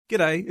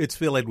G'day, it's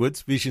Phil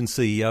Edwards, Vision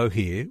CEO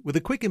here, with a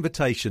quick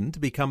invitation to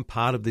become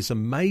part of this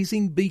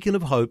amazing beacon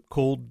of hope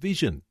called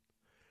Vision.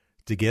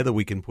 Together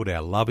we can put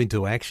our love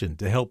into action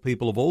to help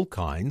people of all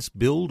kinds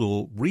build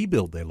or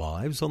rebuild their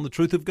lives on the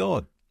truth of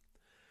God.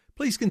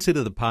 Please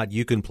consider the part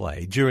you can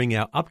play during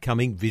our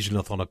upcoming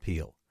Visionathon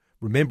appeal,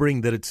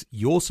 remembering that it's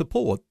your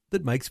support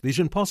that makes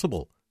Vision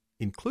possible,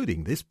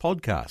 including this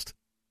podcast.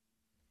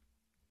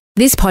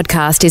 This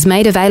podcast is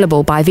made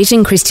available by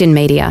Vision Christian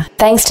Media,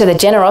 thanks to the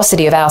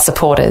generosity of our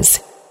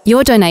supporters.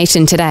 Your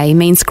donation today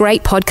means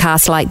great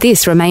podcasts like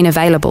this remain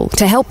available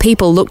to help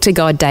people look to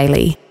God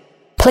daily.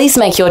 Please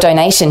make your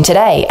donation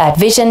today at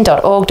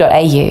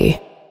vision.org.au.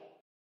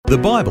 The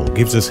Bible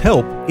gives us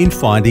help in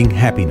finding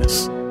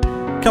happiness.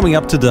 Coming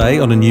up today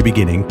on A New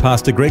Beginning,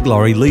 Pastor Greg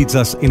Laurie leads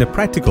us in a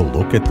practical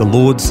look at the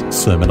Lord's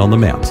Sermon on the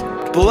Mount.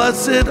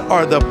 Blessed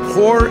are the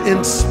poor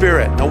in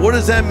spirit. Now, what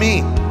does that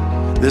mean?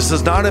 This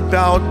is not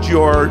about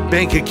your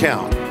bank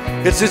account.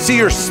 It's to see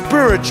your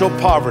spiritual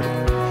poverty,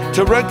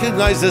 to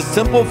recognize the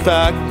simple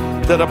fact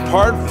that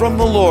apart from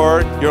the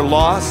Lord, you're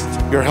lost,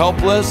 you're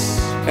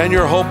helpless, and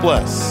you're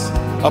hopeless.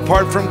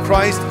 Apart from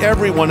Christ,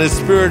 everyone is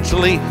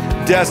spiritually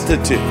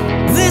destitute.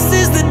 This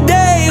is the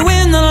day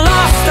when the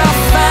lost are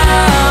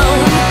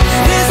found.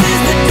 This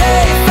is the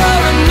day for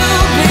a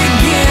new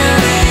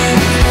beginning.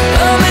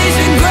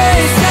 Amazing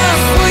grace,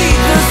 how sweet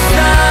the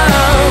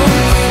sound.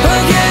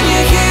 Again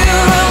you hear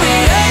all the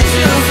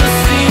angels are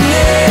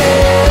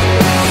singing.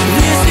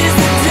 This is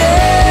the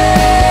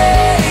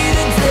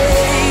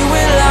day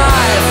when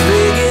life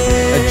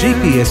begins. A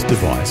GPS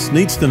device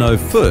needs to know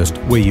first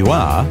where you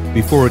are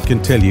before it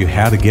can tell you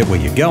how to get where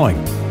you're going.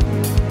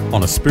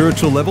 On a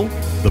spiritual level,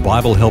 the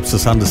Bible helps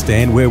us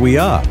understand where we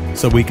are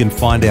so we can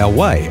find our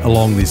way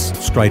along this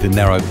straight and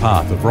narrow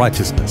path of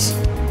righteousness.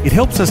 It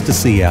helps us to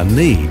see our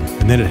need,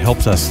 and then it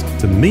helps us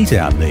to meet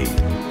our need.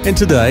 And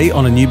today,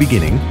 on A New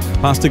Beginning,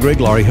 Pastor Greg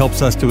Laurie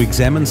helps us to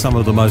examine some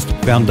of the most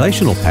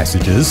foundational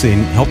passages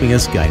in helping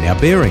us gain our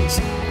bearings.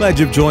 Glad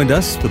you've joined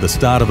us for the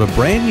start of a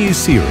brand new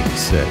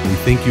series that we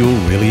think you'll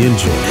really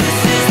enjoy.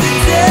 This is the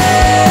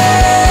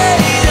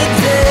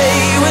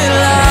day when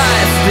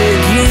life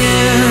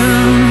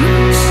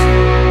begins.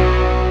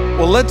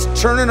 Well, let's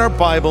turn in our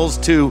Bibles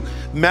to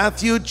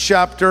Matthew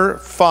chapter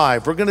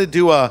 5. We're going to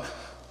do a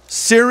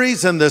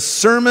series in the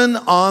Sermon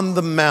on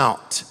the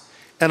Mount.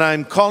 And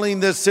I'm calling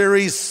this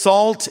series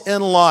Salt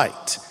and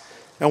Light.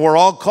 And we're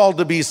all called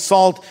to be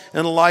salt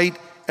and light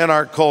in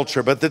our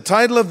culture. But the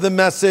title of the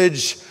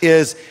message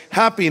is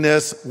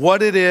Happiness,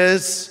 What It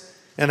Is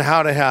and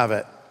How to Have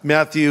It.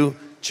 Matthew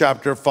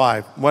chapter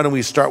 5. Why don't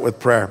we start with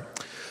prayer?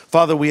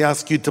 Father, we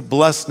ask you to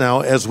bless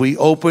now as we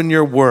open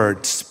your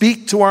word.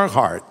 Speak to our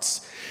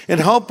hearts and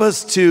help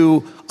us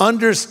to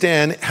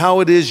understand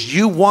how it is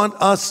you want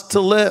us to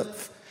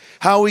live.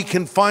 How we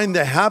can find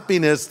the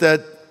happiness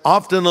that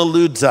often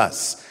eludes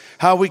us.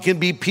 How we can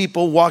be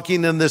people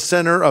walking in the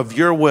center of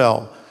your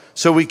will.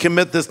 So we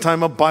commit this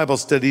time of Bible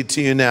study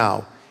to you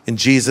now. In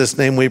Jesus'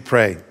 name we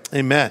pray.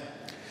 Amen.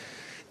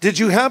 Did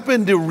you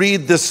happen to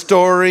read the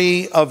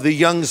story of the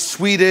young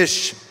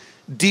Swedish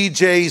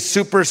DJ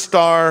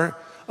superstar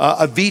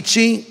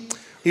Avicii?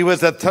 He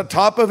was at the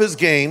top of his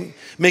game,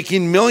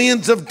 making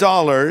millions of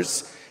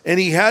dollars, and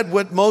he had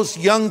what most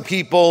young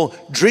people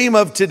dream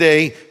of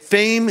today,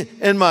 fame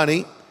and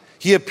money.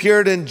 He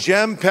appeared in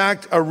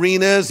jam-packed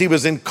arenas. He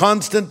was in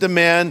constant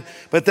demand,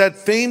 but that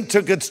fame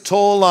took its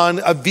toll on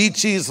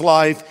Avicii's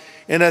life,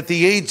 and at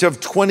the age of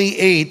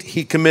 28,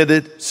 he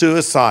committed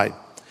suicide.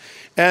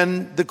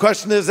 And the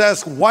question is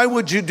asked, why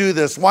would you do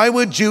this? Why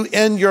would you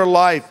end your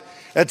life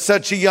at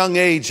such a young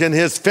age? And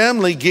his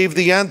family gave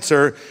the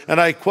answer,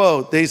 and I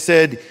quote, they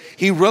said,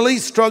 he really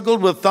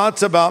struggled with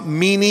thoughts about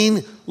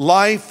meaning,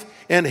 life,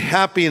 and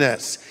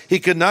happiness. He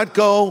could not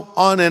go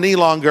on any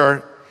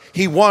longer.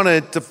 He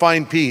wanted to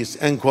find peace,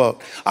 end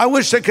quote. I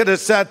wish I could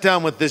have sat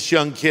down with this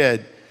young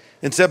kid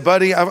and said,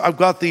 buddy, I've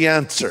got the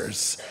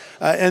answers.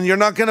 And you're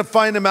not going to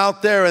find them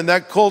out there in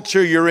that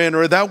culture you're in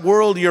or that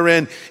world you're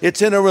in.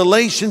 It's in a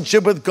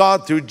relationship with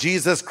God through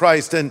Jesus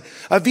Christ. And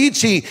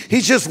Avicii,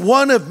 he's just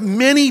one of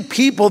many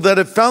people that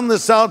have found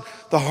this out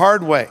the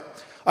hard way.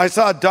 I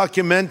saw a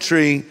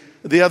documentary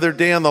the other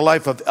day on the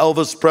life of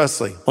Elvis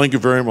Presley. Thank you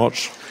very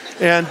much.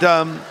 And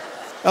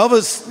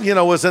Elvis,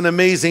 was an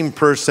amazing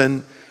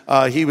person.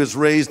 He was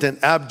raised in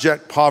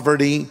abject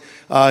poverty.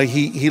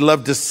 He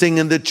loved to sing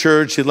in the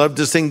church. He loved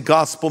to sing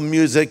gospel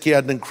music. He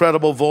had an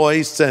incredible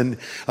voice. And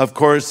of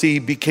course, he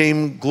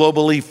became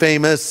globally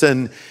famous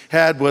and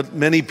had what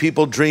many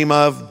people dream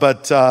of.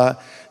 But,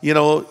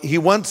 he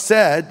once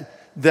said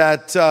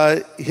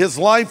that his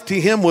life to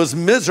him was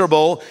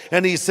miserable.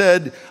 And he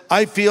said,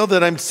 I feel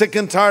that I'm sick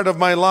and tired of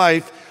my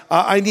life.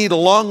 I need a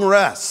long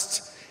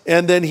rest.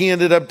 And then he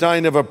ended up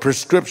dying of a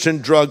prescription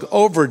drug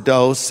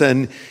overdose.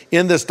 And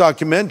in this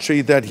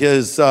documentary that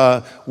his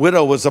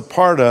widow was a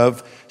part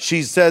of,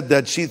 she said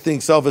that she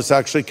thinks Elvis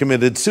actually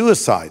committed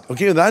suicide.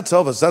 Okay, that's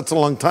Elvis. That's a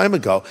long time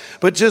ago.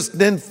 But just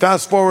then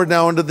fast forward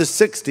now into the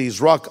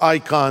 60s, rock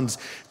icons,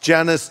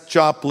 Janis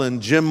Joplin,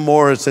 Jim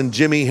Morrison,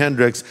 Jimi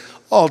Hendrix,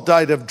 all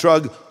died of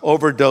drug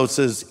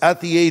overdoses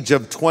at the age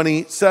of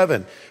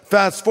 27.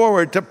 Fast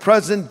forward to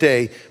present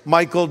day,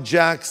 Michael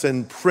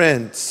Jackson,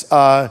 Prince,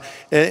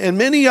 and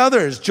many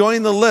others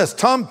join the list.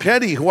 Tom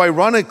Petty, who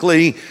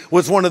ironically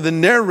was one of the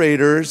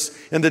narrators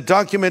in the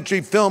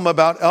documentary film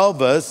about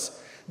Elvis,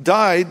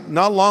 died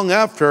not long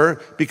after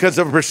because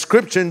of a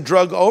prescription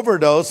drug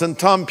overdose. And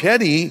Tom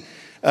Petty,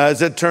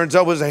 as it turns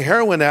out, was a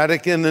heroin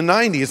addict in the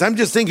 90s. I'm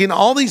just thinking,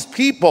 all these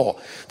people,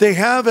 they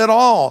have it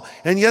all,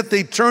 and yet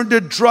they turn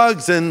to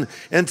drugs, and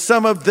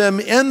some of them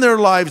end their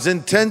lives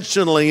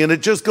intentionally, and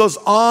it just goes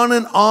on.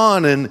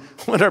 And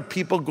what are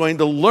people going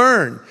to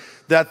learn?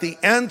 That the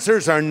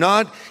answers are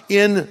not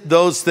in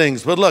those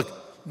things. But look,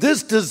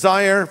 this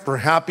desire for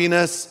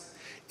happiness,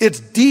 it's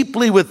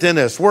deeply within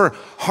us. We're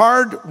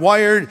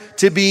hardwired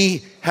to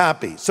be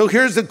happy. So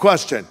here's the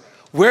question.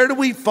 Where do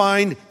we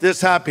find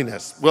this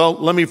happiness? Well,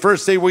 let me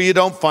first say where you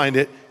don't find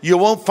it. You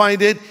won't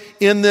find it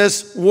in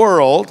this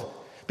world,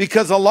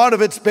 because a lot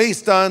of it's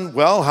based on,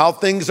 well, how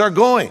things are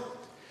going.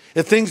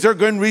 If things are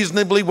going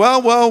reasonably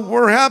well,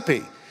 we're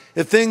happy.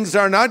 If things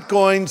are not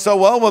going so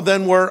well,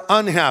 then we're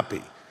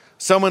unhappy.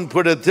 Someone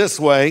put it this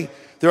way: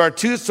 there are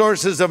two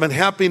sources of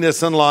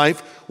unhappiness in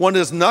life. One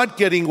is not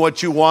getting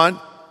what you want,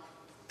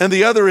 and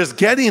the other is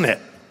getting it.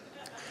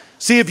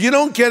 See, if you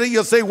don't get it,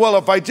 you'll say, well,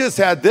 if I just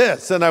had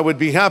this, then I would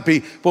be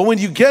happy. But when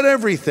you get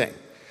everything,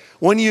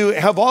 when you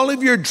have all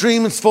of your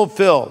dreams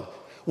fulfilled,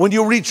 when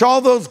you reach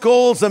all those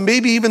goals and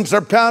maybe even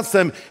surpass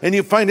them, and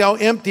you find how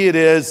empty it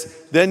is,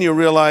 then you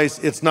realize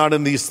it's not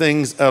in these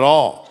things at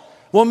all.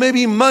 Well,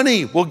 maybe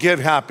money will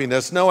give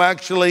happiness. No,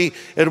 actually,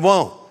 it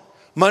won't.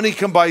 Money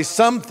can buy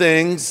some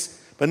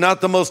things, but not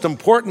the most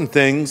important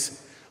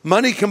things.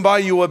 Money can buy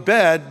you a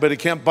bed, but it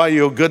can't buy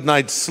you a good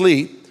night's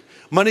sleep.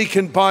 Money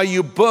can buy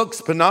you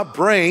books, but not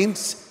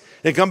brains.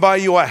 It can buy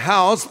you a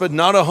house, but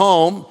not a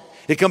home.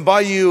 It can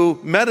buy you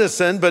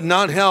medicine, but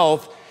not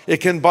health. It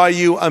can buy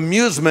you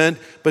amusement,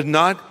 but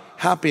not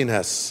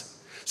happiness.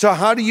 So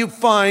how do you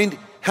find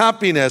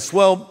happiness?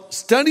 Well,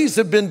 studies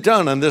have been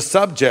done on this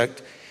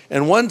subject.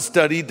 And one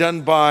study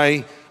done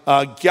by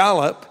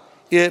Gallup,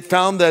 it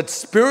found that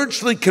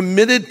spiritually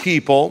committed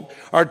people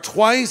are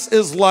twice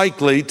as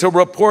likely to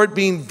report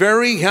being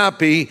very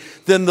happy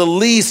than the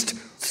least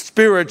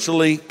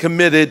spiritually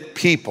committed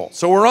people.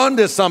 So we're on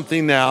to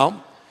something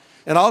now,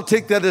 and I'll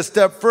take that a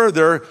step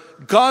further.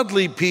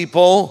 Godly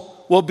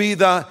people will be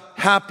the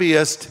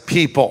happiest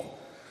people.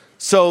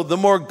 So the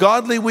more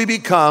godly we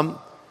become,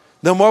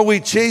 the more we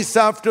chase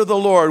after the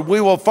Lord, we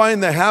will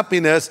find the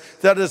happiness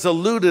that has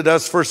eluded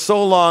us for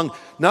so long,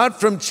 not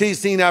from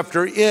chasing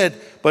after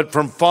it, but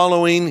from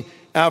following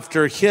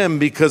after Him,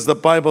 because the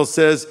Bible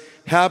says,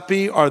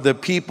 happy are the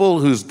people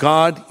whose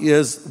God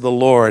is the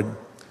Lord.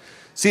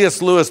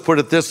 C.S. Lewis put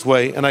it this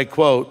way, and I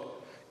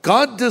quote,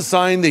 God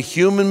designed the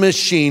human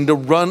machine to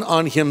run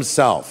on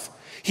Himself.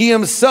 He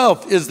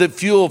Himself is the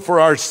fuel for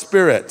our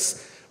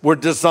spirits. We're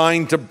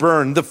designed to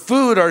burn. The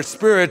food our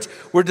spirits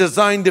were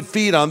designed to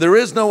feed on. There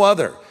is no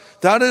other.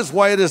 That is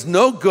why it is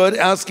no good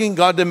asking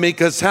God to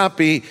make us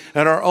happy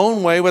in our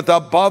own way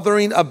without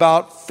bothering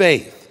about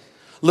faith.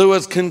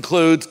 Lewis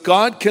concludes,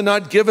 God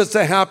cannot give us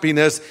a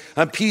happiness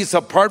and peace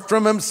apart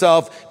from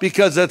Himself,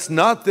 because it's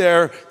not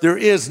there. There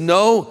is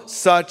no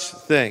such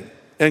thing.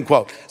 End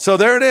quote. So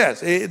there it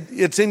is.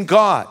 It's in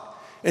God.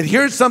 And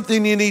here's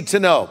something you need to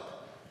know.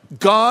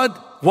 God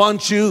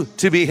wants you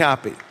to be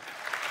happy.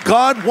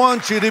 God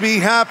wants you to be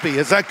happy.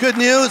 Is that good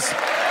news?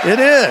 It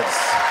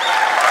is.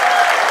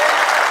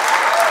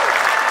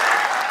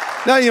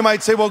 Now you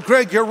might say, well,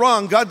 Greg, you're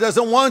wrong. God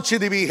doesn't want you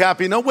to be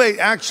happy. No, wait,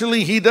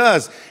 actually He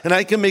does. And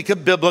I can make a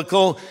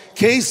biblical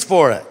case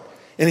for it.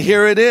 And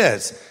here it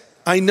is.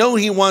 I know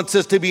He wants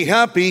us to be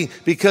happy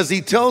because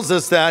He tells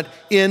us that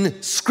in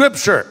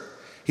Scripture.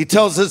 He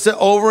tells us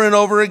over and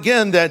over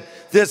again that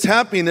this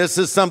happiness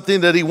is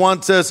something that He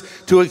wants us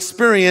to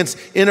experience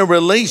in a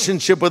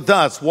relationship with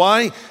us.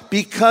 Why?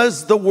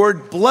 Because the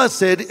word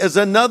blessed is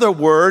another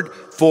word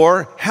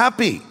for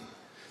happy.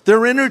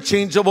 They're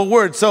interchangeable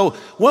words. So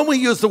when we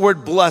use the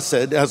word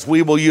blessed, as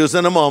we will use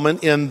in a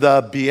moment in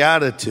the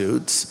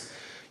Beatitudes,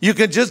 you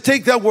can just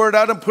take that word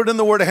out and put in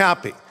the word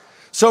happy.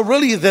 So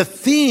really the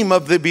theme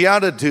of the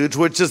Beatitudes,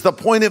 which is the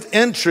point of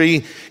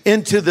entry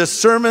into the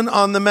Sermon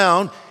on the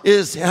Mount,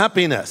 is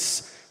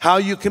happiness. How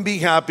you can be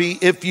happy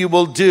if you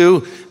will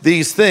do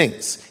these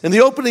things. In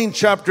the opening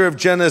chapter of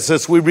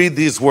Genesis, we read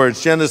these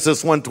words,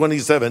 Genesis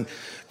 1:27.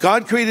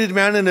 God created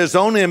man in His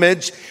own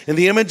image. In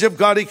the image of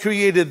God He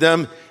created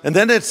them. And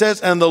then it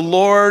says, and the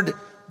Lord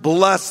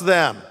blessed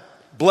them.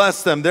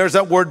 Bless them. There's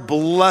that word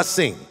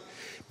blessing.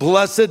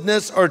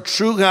 Blessedness or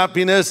true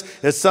happiness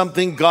is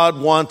something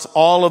God wants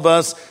all of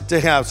us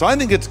to have. So I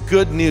think it's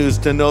good news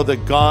to know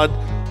that God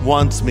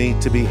wants me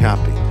to be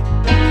happy.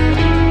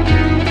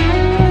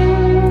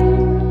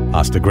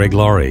 Pastor Greg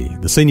Laurie,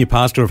 the senior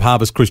pastor of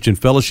Harvest Christian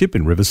Fellowship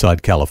in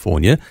Riverside,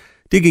 California,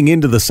 digging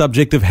into the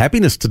subject of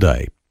happiness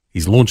today.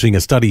 He's launching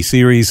a study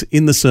series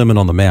in the Sermon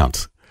on the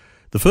Mount.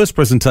 The first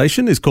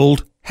presentation is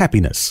called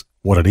Happiness,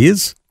 what it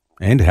is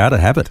and how to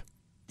have it.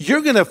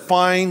 You're going to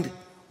find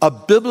a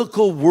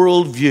biblical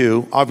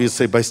worldview,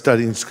 obviously by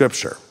studying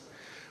Scripture,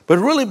 but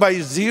really by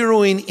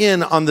zeroing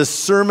in on the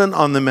Sermon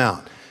on the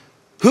Mount.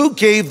 Who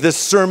gave the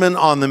Sermon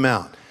on the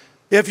Mount?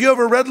 If you have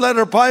a red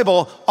letter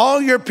Bible,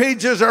 all your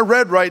pages are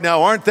red right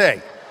now, aren't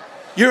they?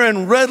 You're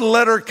in red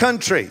letter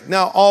country.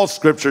 Now, all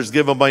Scripture is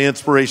given by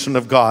inspiration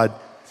of God,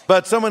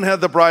 but someone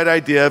had the bright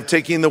idea of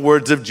taking the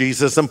words of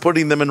Jesus and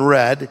putting them in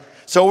red.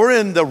 So we're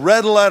in the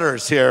red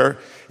letters here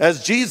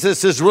as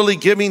Jesus is really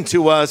giving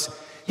to us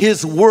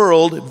his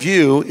world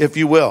view, if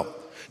you will.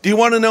 Do you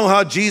want to know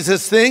how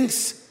Jesus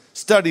thinks?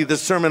 Study the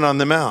Sermon on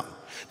the Mount.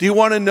 Do you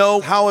want to know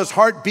how his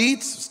heart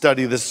beats?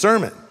 Study the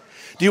sermon.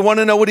 Do you want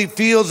to know what he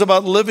feels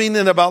about living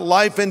and about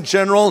life in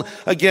general?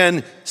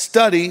 Again,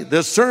 study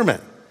the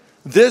sermon.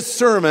 This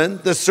sermon,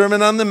 the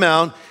Sermon on the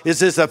Mount, is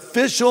his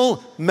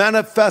official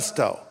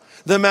manifesto,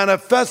 the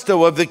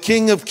manifesto of the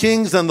King of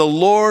Kings and the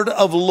Lord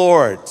of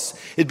Lords.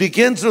 It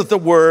begins with the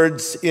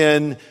words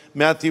in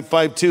Matthew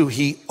 5:2,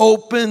 he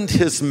opened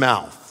his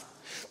mouth.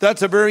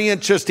 That's a very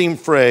interesting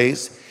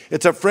phrase.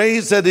 It's a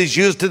phrase that is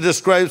used to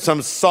describe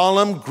some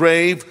solemn,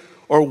 grave,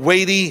 or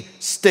weighty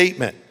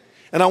statement.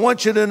 And I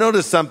want you to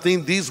notice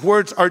something. These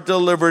words are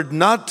delivered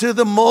not to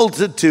the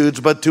multitudes,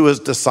 but to his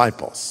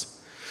disciples.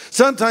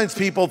 Sometimes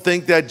people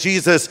think that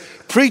Jesus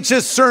preached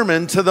a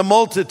sermon to the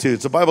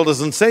multitudes. The Bible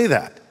doesn't say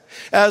that.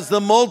 As the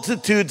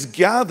multitudes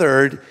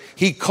gathered,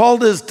 he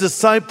called his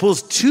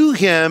disciples to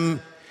him,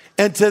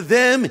 and to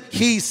them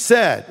he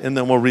said, and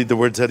then we'll read the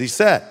words that he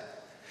said.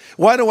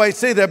 Why do I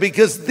say that?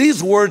 Because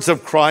these words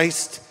of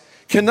Christ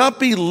cannot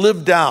be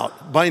lived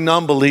out by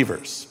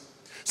non-believers.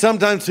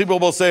 Sometimes people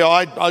will say,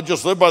 I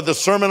just live by the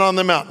Sermon on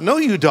the Mount. No,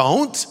 you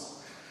don't.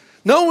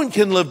 No one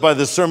can live by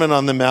the Sermon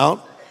on the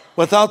Mount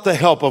without the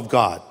help of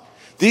God.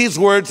 These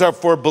words are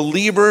for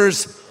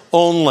believers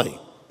only.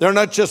 They're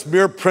not just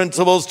mere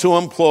principles to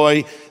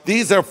employ.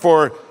 These are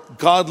for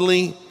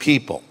godly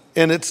people.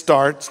 And it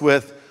starts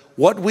with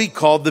what we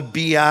call the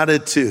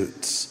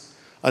Beatitudes.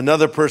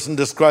 Another person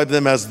described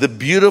them as the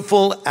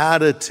beautiful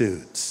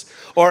attitudes,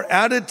 or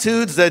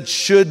attitudes that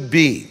should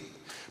be.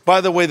 By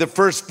the way, the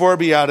first 4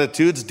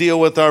 Beatitudes deal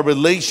with our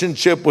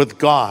relationship with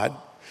God.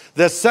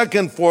 The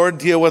second 4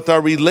 deal with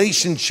our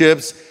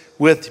relationships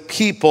with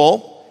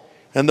people.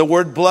 And the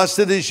word blessed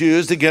is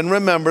used. Again,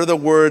 remember the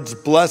words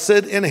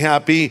blessed and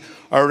happy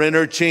are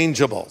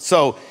interchangeable.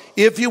 So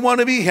if you want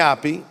to be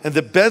happy, in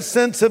the best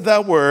sense of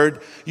that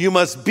word, you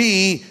must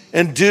be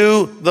and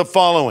do the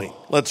following.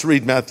 Let's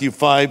read Matthew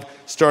 5,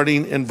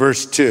 starting in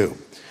verse 2.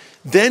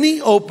 Then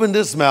he opened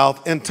his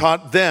mouth and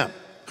taught them,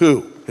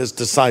 who? His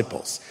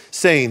disciples,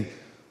 saying,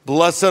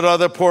 blessed are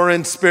the poor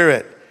in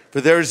spirit, for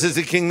theirs is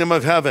the kingdom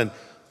of heaven.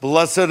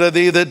 Blessed are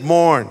they that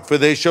mourn, for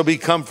they shall be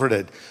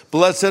comforted.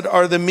 Blessed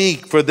are the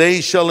meek, for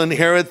they shall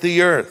inherit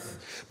the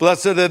earth.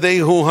 Blessed are they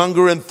who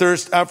hunger and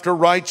thirst after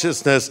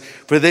righteousness,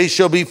 for they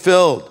shall be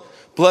filled.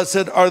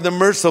 Blessed are the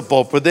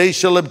merciful, for they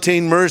shall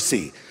obtain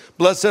mercy.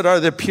 Blessed are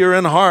the pure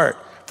in heart,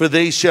 for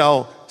they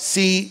shall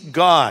see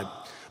God.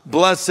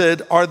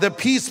 Blessed are the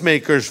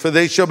peacemakers, for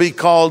they shall be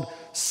called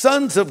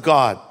sons of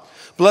God.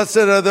 Blessed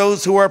are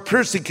those who are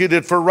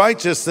persecuted for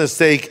righteousness'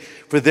 sake,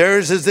 for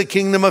theirs is the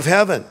kingdom of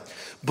heaven.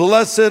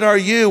 Blessed are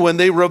you when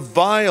they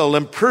revile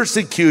and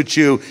persecute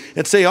you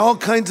and say all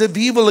kinds of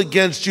evil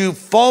against you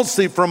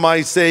falsely for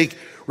my sake.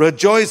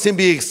 Rejoice and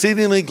be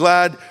exceedingly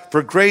glad,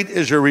 for great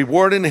is your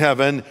reward in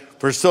heaven,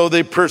 for so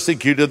they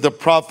persecuted the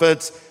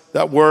prophets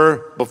that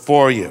were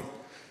before you.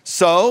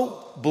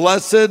 So,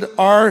 blessed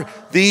are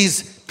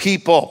these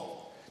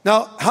people.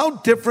 Now, how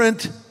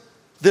different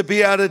the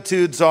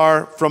Beatitudes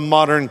are from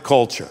modern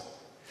culture.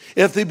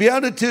 If the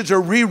Beatitudes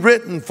are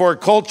rewritten for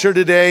culture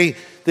today,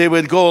 they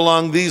would go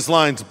along these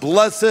lines.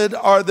 Blessed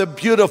are the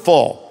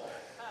beautiful,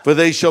 for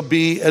they shall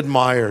be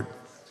admired.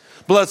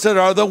 Blessed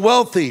are the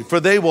wealthy, for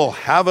they will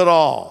have it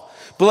all.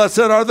 Blessed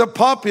are the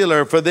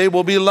popular, for they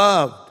will be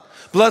loved.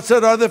 Blessed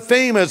are the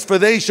famous, for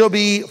they shall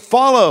be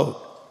followed.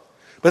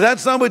 But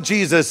that's not what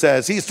Jesus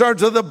says. He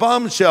starts with a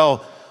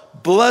bombshell.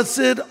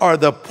 Blessed are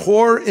the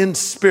poor in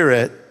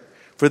spirit,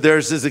 for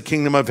theirs is the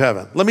kingdom of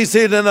heaven. Let me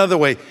say it another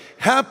way.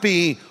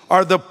 Happy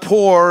are the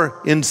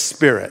poor in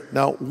spirit.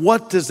 Now,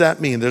 what does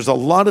that mean? There's a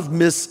lot of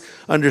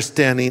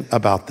misunderstanding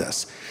about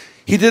this.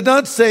 He did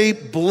not say,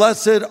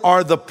 blessed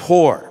are the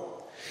poor.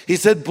 He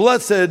said,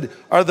 blessed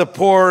are the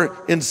poor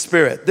in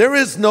spirit. There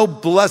is no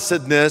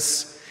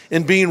blessedness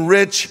in being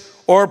rich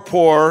or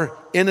poor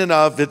in and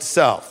of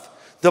itself.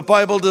 The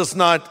Bible does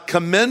not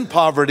commend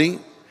poverty,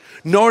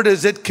 nor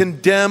does it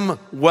condemn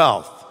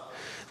wealth.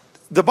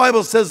 The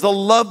Bible says the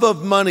love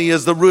of money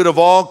is the root of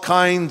all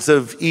kinds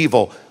of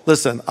evil.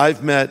 Listen,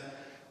 I've met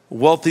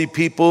wealthy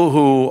people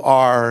who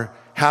are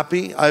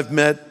happy. I've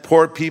met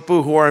poor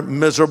people who are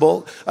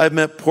miserable. I've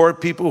met poor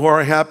people who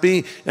are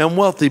happy and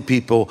wealthy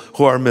people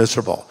who are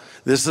miserable.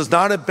 This is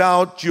not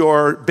about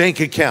your bank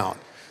account.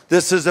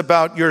 This is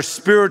about your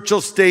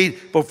spiritual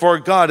state before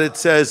God. It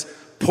says,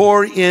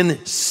 poor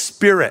in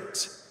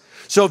spirit.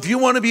 So if you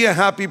want to be a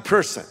happy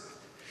person,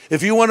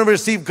 if you want to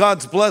receive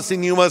God's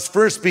blessing, you must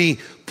first be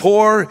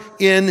poor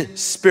in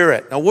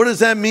spirit. Now, what does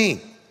that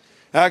mean?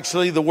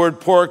 Actually, the word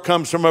poor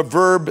comes from a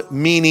verb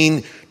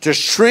meaning to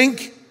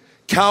shrink,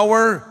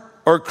 cower,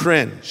 or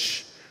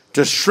cringe.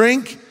 To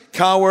shrink,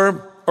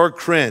 cower, or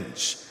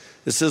cringe.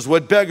 This is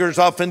what beggars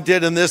often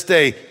did in this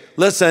day.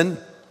 Listen,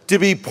 to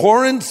be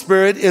poor in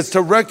spirit is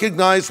to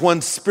recognize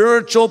one's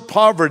spiritual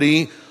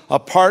poverty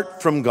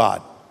apart from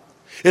God.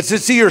 It's to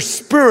see your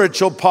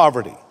spiritual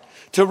poverty,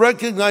 to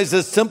recognize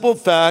the simple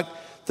fact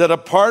that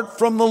apart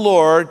from the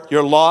Lord,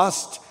 you're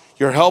lost,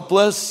 you're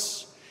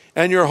helpless,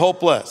 and you're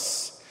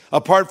hopeless.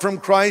 Apart from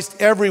Christ,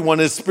 everyone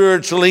is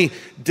spiritually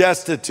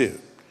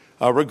destitute,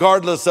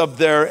 regardless of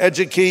their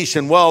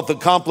education, wealth,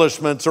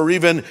 accomplishments, or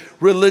even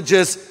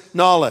religious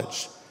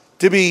knowledge.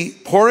 To be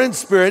poor in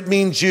spirit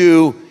means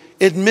you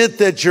admit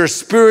that you're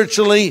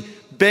spiritually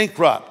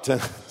bankrupt.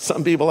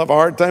 Some people have a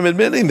hard time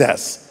admitting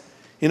this.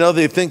 You know,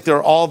 they think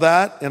they're all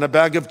that in a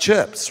bag of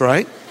chips,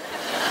 right?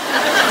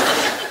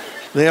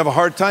 They have a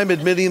hard time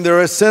admitting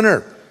they're a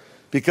sinner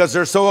because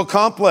they're so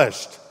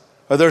accomplished,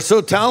 or they're so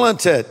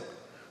talented,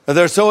 or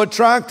they're so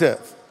attractive,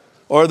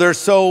 or they're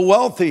so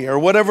wealthy, or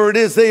whatever it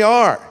is they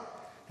are.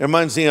 It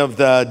reminds me of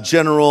the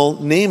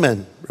General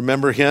Naaman.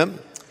 Remember him?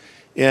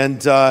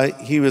 And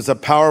he was a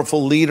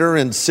powerful leader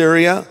in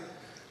Syria,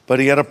 but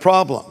he had a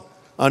problem.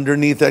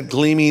 Underneath that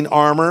gleaming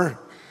armor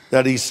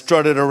that he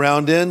strutted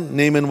around in,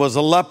 Naaman was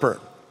a leper.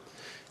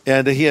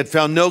 And he had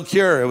found no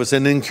cure. It was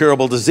an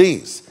incurable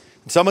disease.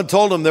 And someone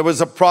told him there was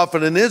a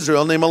prophet in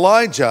Israel named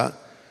Elijah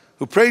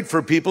who prayed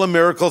for people and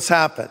miracles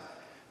happened.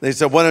 They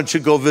said, why don't you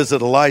go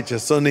visit Elijah?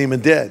 So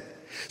Naaman did.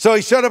 So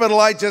he showed up at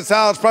Elijah's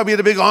house, probably had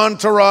a big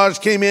entourage,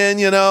 came in,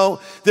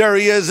 there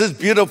he is, his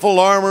beautiful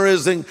armor,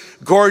 his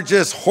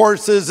gorgeous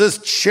horses, his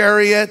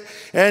chariot.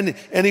 And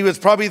he was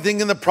probably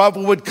thinking the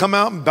prophet would come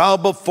out and bow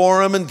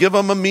before him and give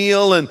him a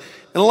meal. And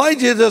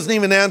Elijah doesn't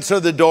even answer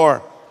the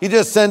door. He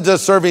just sends a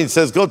servant and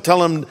says, go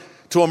tell him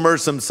to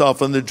immerse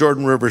himself in the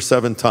Jordan River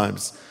 7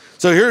 times.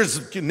 So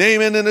here's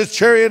Naaman in his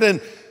chariot,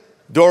 and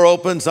door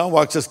opens. Out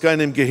walks this guy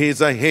named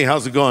Gehazi. Hey,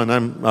 how's it going?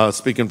 I'm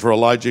speaking for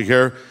Elijah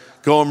here.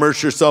 Go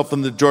immerse yourself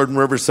in the Jordan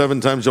River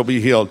 7 times, you'll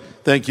be healed.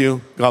 Thank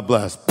you. God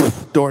bless.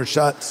 Door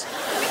shuts.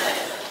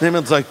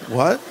 Naaman's like,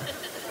 what?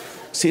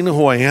 So you know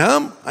who I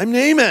am? I'm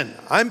Naaman.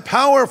 I'm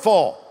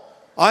powerful.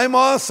 I'm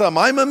awesome.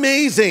 I'm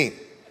amazing.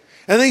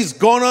 And then he's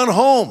going on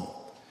home,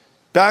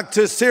 back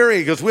to Syria.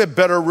 He goes, we have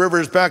better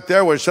rivers back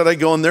there. Where should I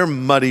go in their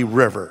muddy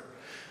river?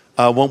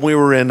 When we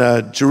were in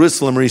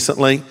Jerusalem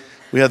recently,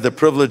 we had the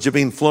privilege of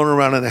being flown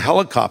around in a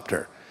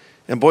helicopter.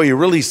 And boy, you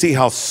really see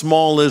how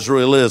small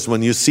Israel is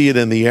when you see it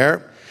in the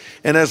air.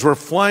 And as we're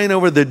flying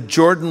over the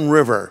Jordan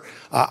River,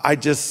 I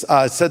just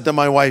said to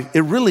my wife,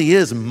 it really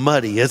is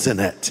muddy,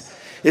 isn't it?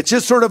 It's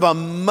just sort of a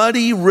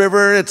muddy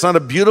river. It's not a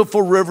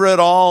beautiful river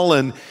at all.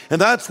 And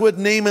that's what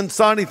Naaman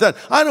saw. And he thought,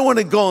 I don't want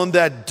to go in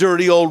that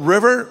dirty old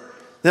river.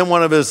 Then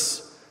one of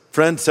his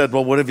friends said,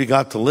 well, what have you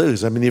got to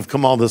lose? I mean, you've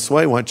come all this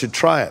way. Why don't you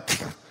try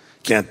it?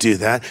 Can't do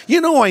that. You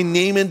know why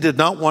Naaman did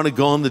not want to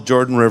go in the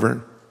Jordan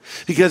River?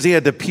 Because he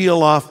had to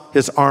peel off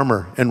his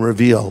armor and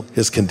reveal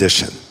his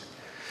condition.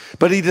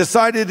 But he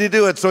decided to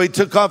do it, so he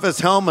took off his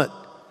helmet.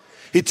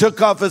 He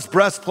took off his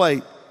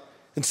breastplate.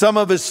 And some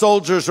of his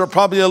soldiers were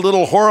probably a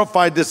little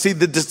horrified to see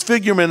the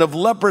disfigurement of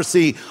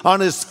leprosy on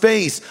his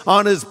face,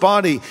 on his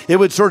body. It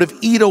would sort of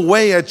eat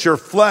away at your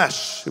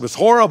flesh. It was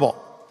horrible.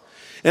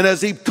 And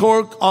as he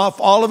took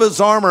off all of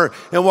his armor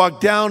and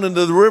walked down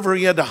into the river,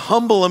 he had to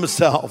humble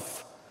himself.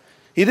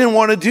 He didn't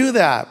want to do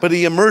that, but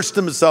he immersed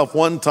himself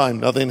 1 time,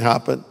 nothing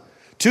happened.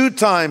 2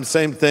 times,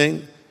 same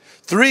thing.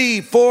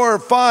 3, 4,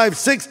 5,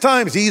 6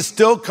 times, he's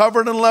still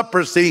covered in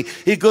leprosy.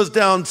 He goes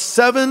down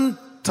 7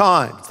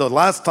 times, the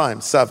last time,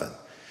 7.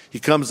 He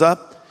comes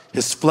up,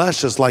 his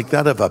flesh is like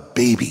that of a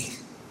baby.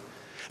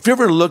 Have you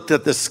ever looked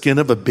at the skin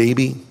of a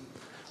baby?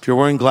 If you're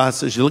wearing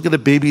glasses, you look at a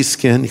baby's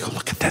skin, you go,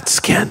 look at that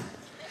skin.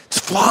 It's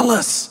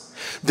flawless.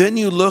 Then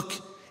you look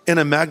in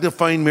a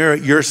magnifying mirror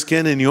at your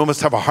skin and you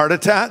almost have a heart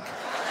attack,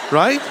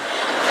 right?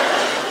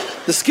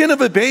 The skin of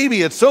a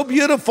baby, it's so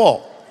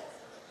beautiful.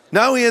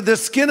 Now he had the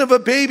skin of a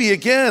baby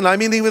again. I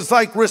mean, he was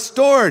like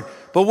restored.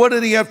 But what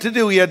did he have to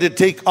do? He had to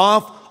take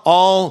off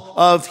all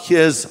of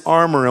his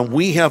armor. And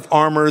we have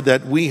armor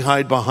that we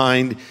hide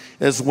behind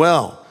as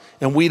well.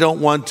 And we don't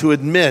want to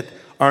admit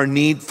our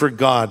need for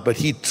God. But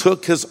he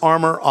took his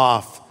armor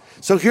off.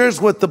 So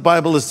here's what the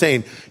Bible is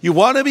saying. You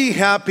want to be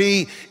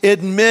happy,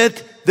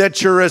 admit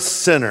that you're a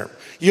sinner.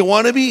 You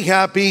want to be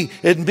happy,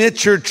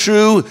 admit your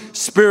true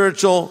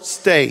spiritual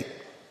state.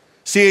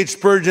 C.H.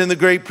 Spurgeon, the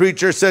great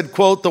preacher, said,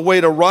 quote, the way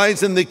to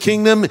rise in the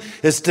kingdom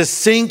is to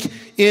sink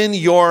in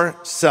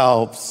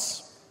yourselves.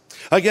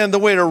 Again, the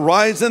way to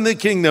rise in the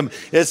kingdom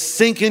is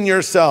sink in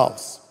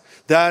yourselves.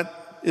 That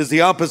is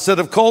the opposite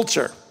of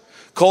culture.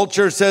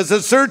 Culture says,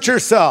 assert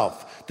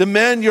yourself,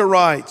 demand your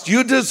rights.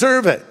 You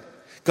deserve it.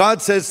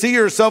 God says, see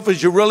yourself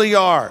as you really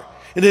are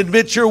and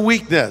admit your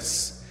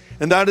weakness.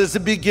 And that is the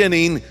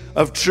beginning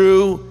of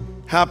true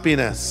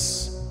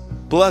happiness.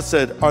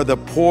 Blessed are the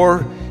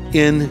poor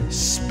in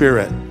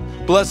spirit.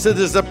 Blessed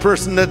is the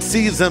person that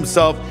sees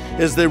himself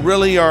as they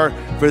really are,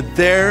 for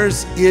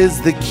theirs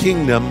is the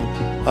kingdom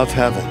of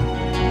heaven.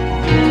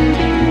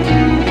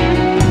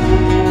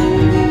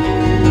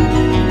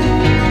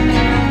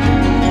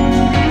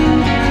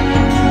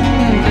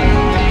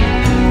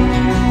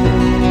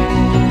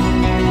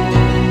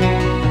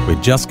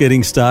 just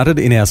getting started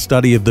in our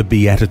study of the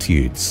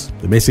Beatitudes.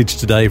 The message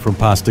today from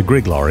Pastor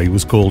Greg Laurie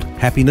was called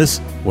Happiness,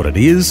 What It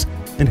Is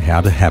and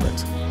How to Have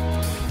It.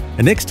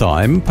 And next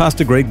time,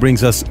 Pastor Greg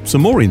brings us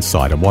some more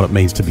insight on what it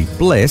means to be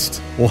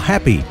blessed or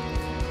happy.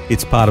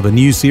 It's part of a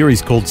new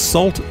series called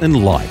Salt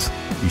and Light.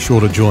 Be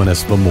sure to join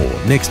us for more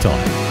next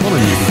time on A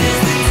New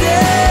Beginning.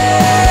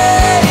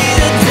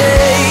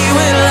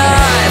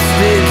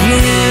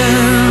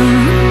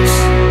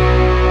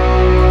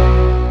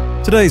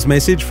 Today's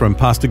message from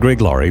Pastor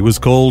Greg Laurie was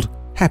called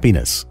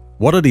Happiness,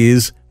 What It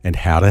Is and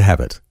How to Have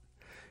It.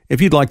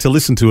 If you'd like to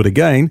listen to it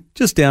again,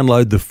 just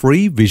download the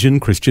free Vision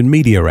Christian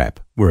Media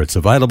app, where it's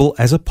available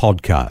as a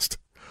podcast.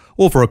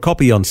 Or for a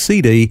copy on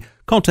CD,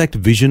 contact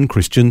Vision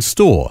Christian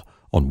Store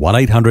on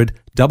 1800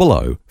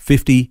 00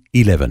 50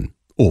 11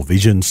 or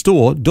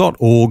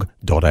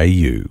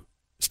visionstore.org.au.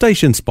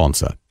 Station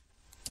sponsor.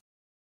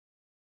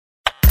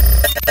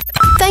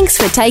 Thanks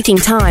for taking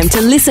time to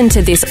listen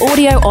to this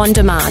audio on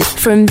demand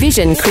from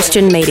Vision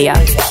Christian Media.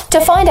 To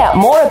find out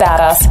more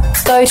about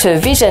us, go to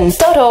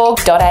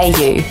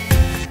vision.org.au.